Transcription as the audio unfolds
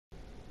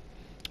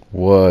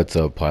What's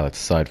up, pilots?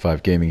 Side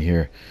 5 Gaming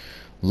here.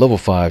 Level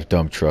 5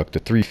 dump truck, the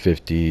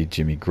 350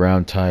 Jimmy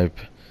ground type.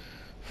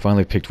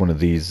 Finally picked one of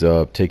these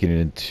up, taking it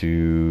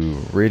into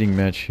rating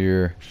match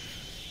here.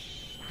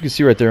 You can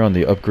see right there on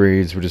the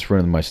upgrades, we're just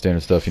running my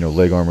standard stuff, you know,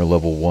 leg armor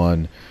level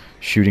 1,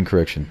 shooting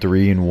correction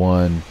 3 in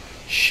 1,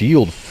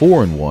 shield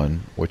 4 in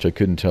 1, which I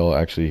couldn't tell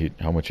actually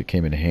how much it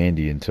came in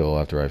handy until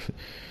after I,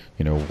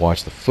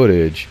 watched the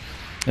footage.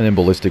 And then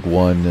ballistic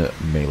 1,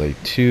 melee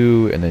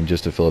 2, and then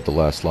just to fill out the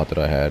last slot that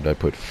I had, I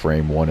put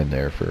frame 1 in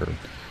there for,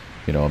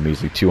 a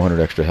measly 200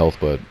 extra health,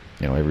 but,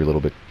 every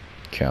little bit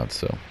counts,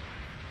 so.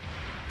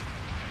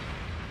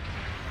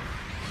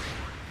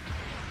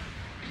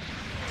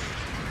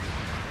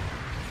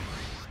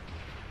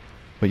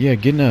 But yeah,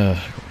 we're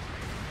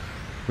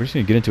just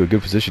going to get into a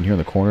good position here in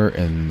the corner,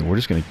 and we're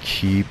just going to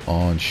keep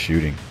on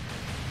shooting.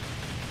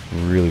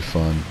 Really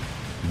fun.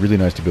 Really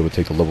nice to be able to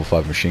take the level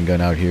 5 machine gun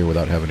out here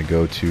without having to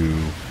go to,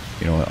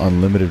 an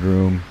unlimited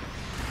room.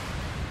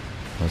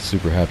 I was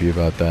super happy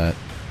about that.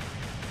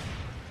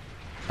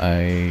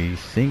 I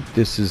think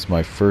this is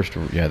my first,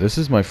 this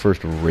is my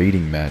first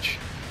rating match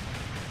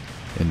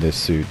in this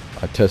suit.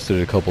 I tested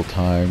it a couple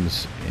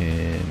times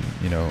in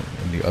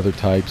the other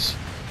types.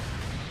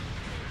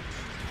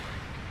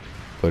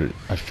 But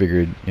I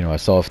figured, I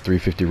saw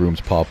 350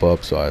 rooms pop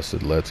up, so I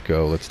said, let's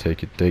go. Let's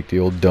take the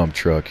old dump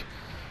truck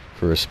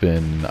for a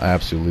spin. I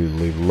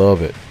absolutely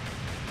love it.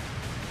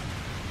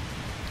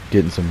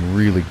 Getting some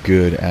really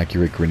good,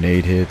 accurate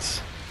grenade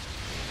hits.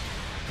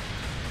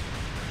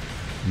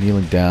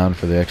 Kneeling down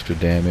for the extra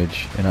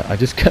damage, and I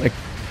just kind of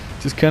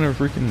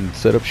freaking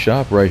set up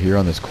shop right here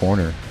on this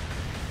corner,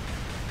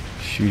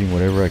 shooting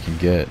whatever I can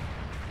get.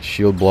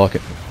 Shield blocks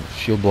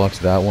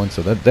that one,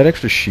 so that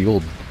extra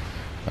shield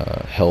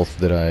health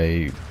that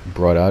I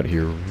brought out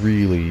here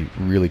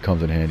really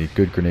comes in handy.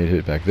 Good grenade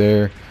hit back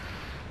there.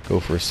 Go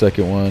for a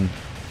second one.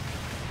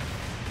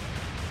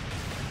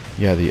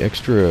 Yeah, the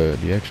extra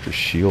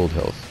shield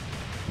health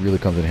really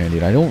comes in handy,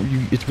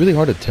 and it's really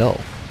hard to tell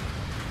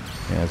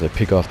as I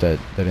pick off that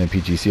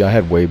MPGC. I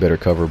had way better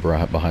cover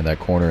behind that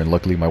corner, and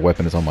luckily my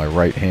weapon is on my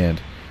right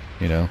hand.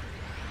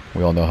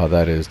 We all know how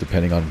that is.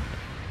 Depending on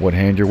what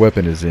hand your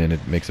weapon is in,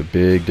 it makes a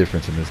big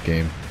difference in this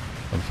game,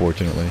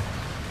 unfortunately.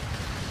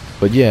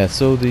 But yeah,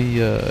 so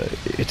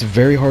it's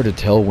very hard to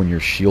tell when your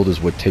shield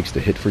is what takes the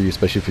hit for you,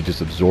 especially if it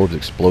just absorbs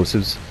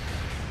explosives.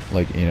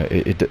 Like,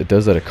 it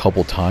does that a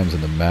couple times in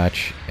the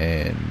match,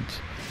 and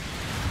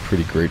I'm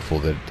pretty grateful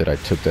that I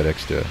took that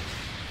extra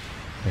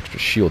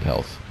shield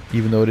health,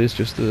 even though it is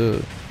just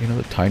the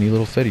tiny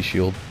little Fetty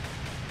shield.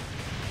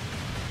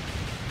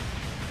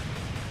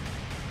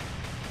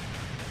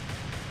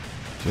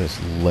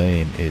 Just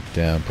laying it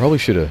down. Probably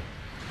should have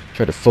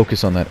tried to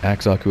focus on that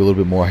Axaku a little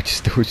bit more.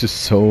 There was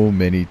just so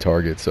many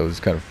targets, so I was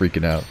kind of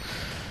freaking out.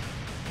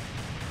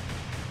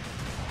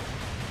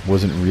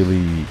 Wasn't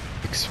really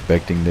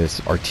expecting this.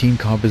 Our team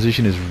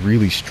composition is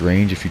really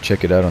strange. If you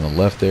check it out on the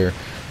left there,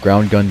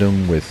 ground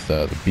Gundam with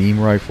the beam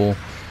rifle,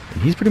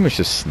 and he's pretty much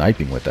just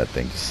sniping with that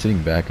thing, just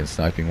sitting back and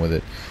sniping with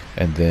it.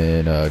 And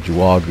then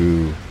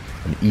Juagu,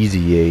 an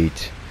Easy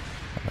 8.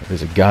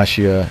 There's a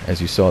Gashia,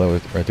 as you saw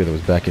right there, that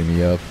was backing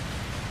me up.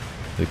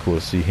 Really cool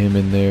to see him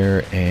in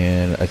there.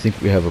 And I think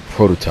we have a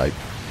prototype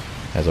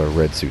as our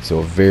red suit, so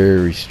a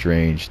very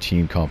strange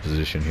team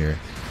composition here.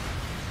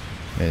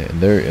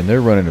 And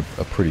they're running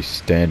a pretty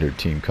standard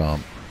team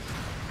comp.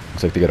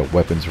 Looks like they got a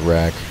weapons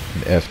rack,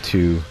 an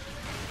F2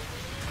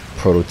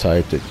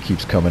 prototype that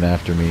keeps coming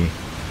after me,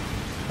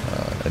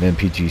 an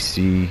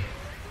MPGC,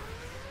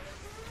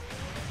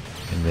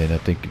 and then I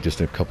think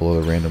just a couple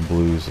other random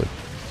blues.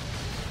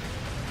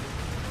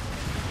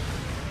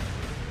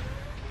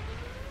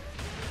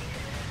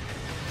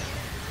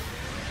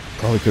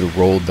 Probably could have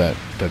rolled that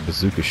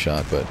bazooka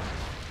shot, but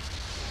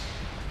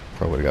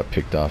probably would have got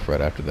picked off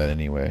right after that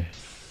anyway.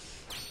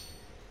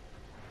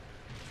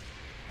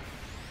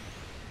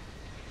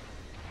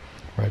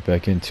 Right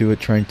back into it,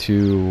 trying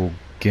to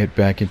get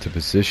back into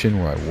position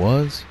where I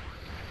was.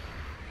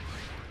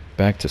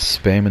 Back to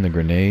spamming the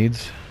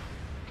grenades.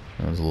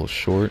 That was a little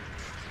short.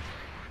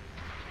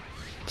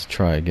 Let's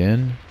try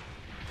again.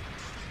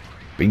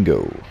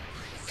 Bingo.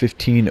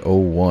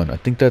 1501. I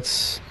think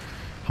that's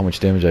how much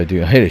damage I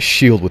do. I hit a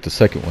shield with the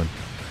second one.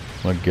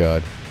 My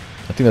god.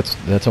 I think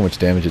that's how much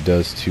damage it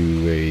does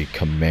to a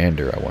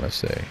commander, I want to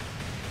say.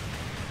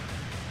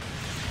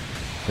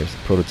 There's the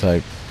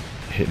prototype.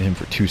 Hitting him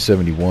for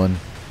 271.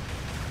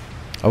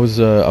 I was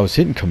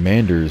hitting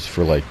commanders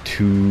for like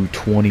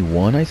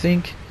 221, I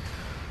think.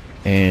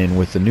 And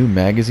with the new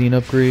magazine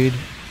upgrade,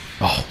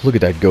 oh, look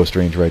at that ghost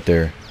range right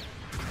there.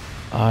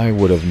 I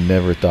would have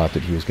never thought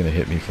that he was going to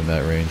hit me from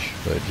that range,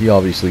 but he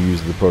obviously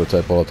uses the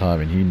prototype all the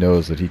time, and he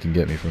knows that he can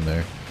get me from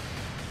there.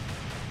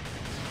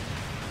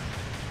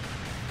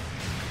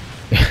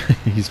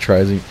 He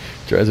tries it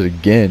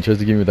again, tries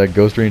to get me with that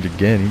ghost range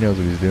again. He knows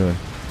what he's doing.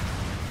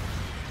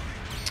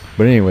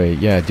 But anyway,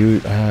 yeah,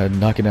 dude,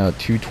 knocking out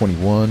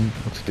 221.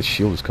 Looks like the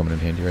shield is coming in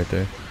handy right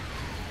there.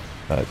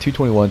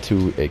 221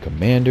 to a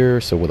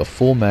commander. So with a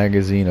full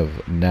magazine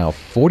of now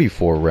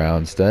 44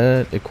 rounds,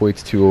 that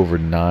equates to over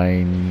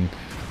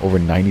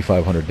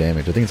 9,500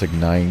 damage. I think it's like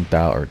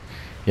 9,000,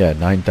 yeah,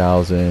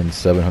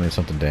 9,700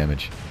 something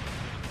damage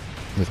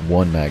with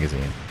one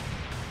magazine.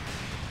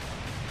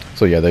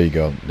 So yeah, there you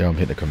go. There I'm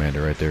hitting the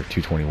commander right there,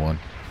 221.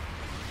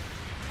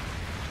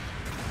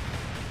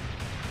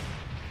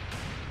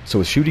 So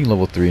with shooting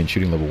level 3 and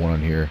shooting level 1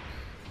 on here,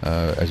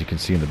 as you can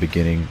see in the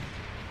beginning,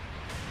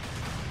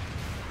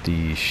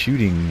 the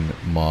shooting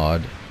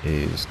mod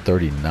is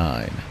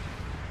 39.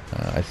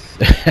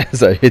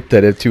 As I hit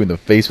that F2 in the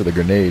face with a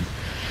grenade,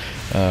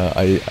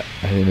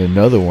 in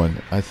another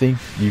one, I think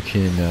you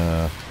can,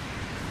 I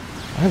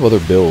have other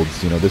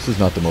builds, you know, this is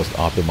not the most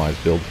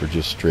optimized build for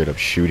just straight up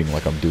shooting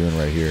like I'm doing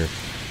right here.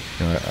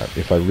 You know,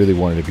 if I really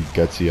wanted to be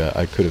gutsy,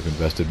 I could have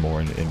invested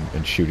more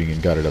in shooting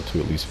and got it up to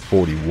at least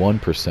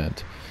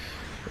 41%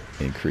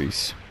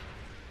 increase.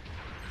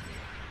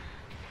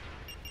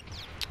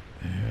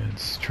 And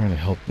it's trying to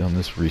help on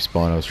this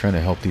respawn. I was trying to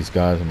help these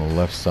guys on the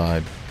left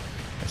side.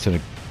 Instead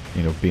of,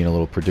 you know, being a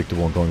little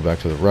predictable and going back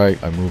to the right,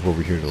 I move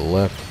over here to the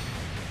left.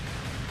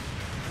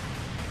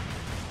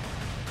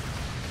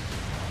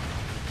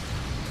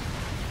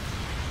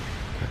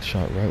 Got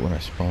shot right when I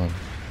spawned.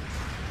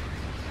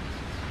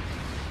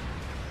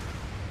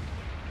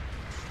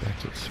 Back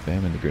to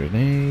spamming the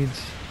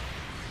grenades.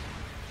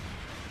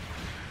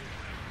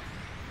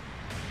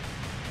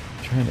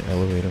 Trying to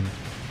elevate him.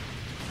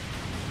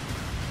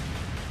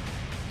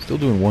 Still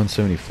doing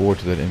 174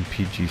 to that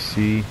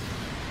MPGC.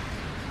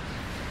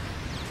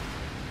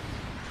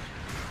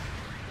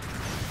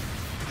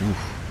 Oof.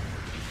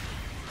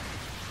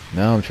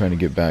 Now I'm trying to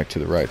get back to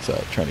the right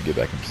side, trying to get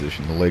back in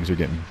position. The legs are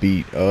getting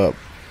beat up.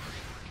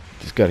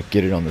 Just got to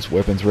get it on this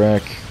weapons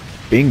rack.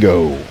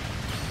 Bingo!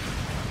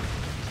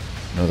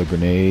 Another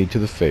grenade to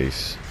the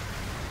face.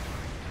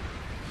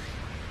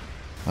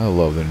 I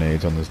love the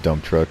grenades on this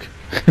dump truck.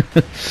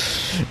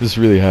 Just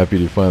really happy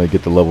to finally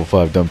get the level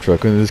 5 dump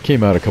truck. When this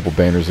came out a couple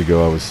banners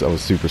ago, I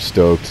was super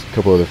stoked. A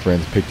couple other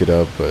friends picked it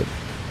up, but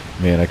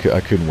man, I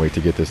couldn't wait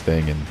to get this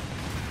thing. And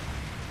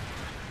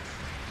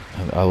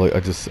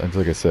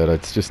like I said,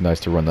 it's just nice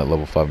to run that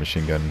level 5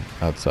 machine gun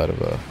outside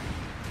of a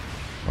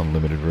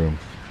unlimited room.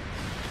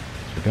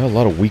 We got a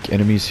lot of weak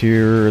enemies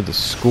here. The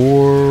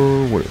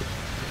score, we're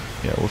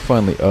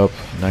finally up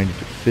 90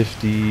 to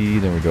 50.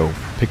 Then we go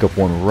pick up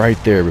one right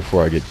there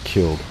before I get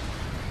killed.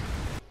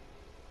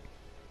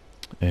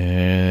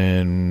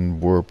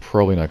 And we're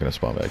probably not going to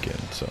spawn back in,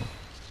 so.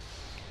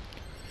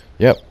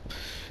 Yep.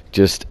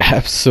 Just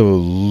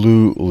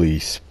absolutely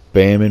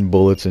spamming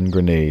bullets and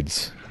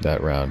grenades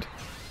that round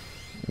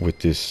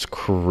with this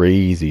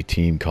crazy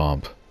team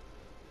comp.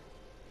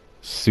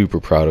 Super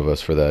proud of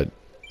us for that.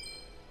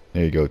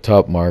 There you go.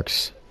 Top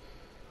marks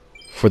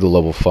for the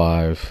level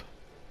 5.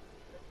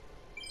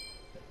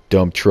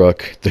 Dump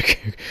truck.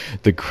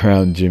 The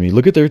ground Jimmy.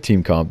 Look at their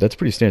team comp. That's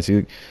pretty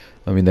standard.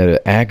 I mean,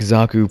 that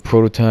Akzaku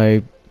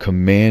prototype,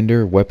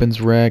 commander,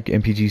 weapons rack,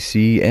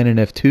 MPGC, and an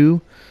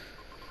F2.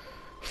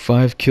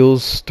 5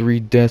 kills, 3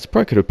 deaths.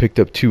 Probably could have picked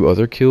up 2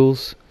 other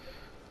kills.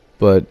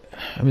 But,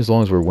 I mean, as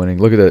long as we're winning.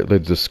 Look at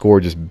that, the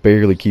score just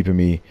barely keeping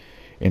me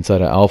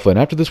inside of alpha. And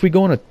after this, we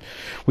go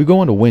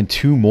on to win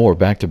 2 more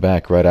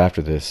back-to-back right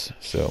after this.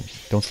 So,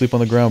 don't sleep on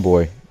the ground,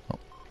 boy.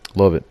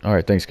 Love it. All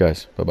right, thanks,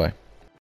 guys. Bye-bye.